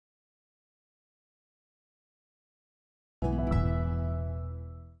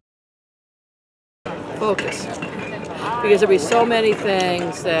focus, because there'll be so many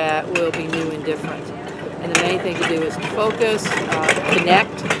things that will be new and different. And the main thing to do is to focus,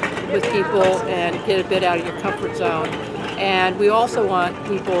 connect with people, and get a bit out of your comfort zone. And we also want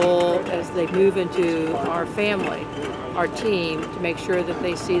people, as they move into our family, our team, to make sure that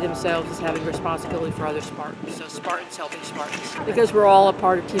they see themselves as having responsibility for other Spartans. So Spartans helping Spartans. Because we're all a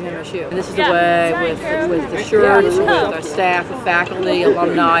part of Team MSU. And this is the way with the shirts, with our staff, the faculty,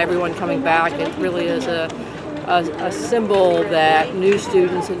 alumni, everyone coming back. It really is a symbol that new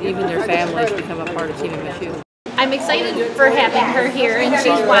students and even their families become a part of Team MSU. I'm excited for having her here, and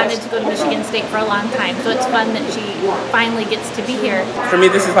she's wanted to go to Michigan State for a long time, so it's fun that she finally gets to be here. For me,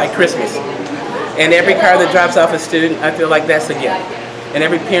 this is like Christmas. And every car that drops off a student, I feel like that's a gift. And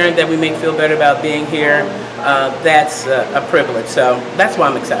every parent that we make feel better about being here, that's a privilege. So that's why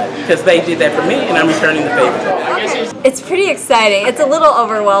I'm excited, because they did that for me and I'm returning the favor. It's pretty exciting. It's a little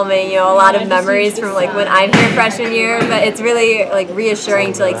overwhelming, a lot of memories from like when I'm here freshman year, but it's really like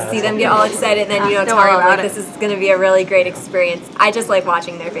reassuring to like see them get all excited and then tell them like this is going to be a really great experience. I just like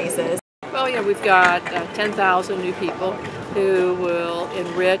watching their faces. Well, we've got 10,000 new people who will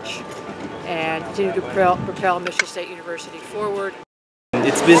enrich and continue to propel Michigan State University forward.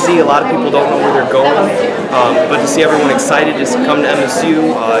 It's busy, a lot of people don't know where they're going, but to see everyone excited just to come to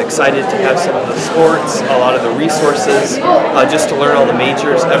MSU, excited to have some of the sports, a lot of the resources, just to learn all the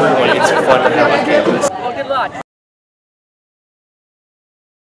majors, everyone, it's fun to have on campus.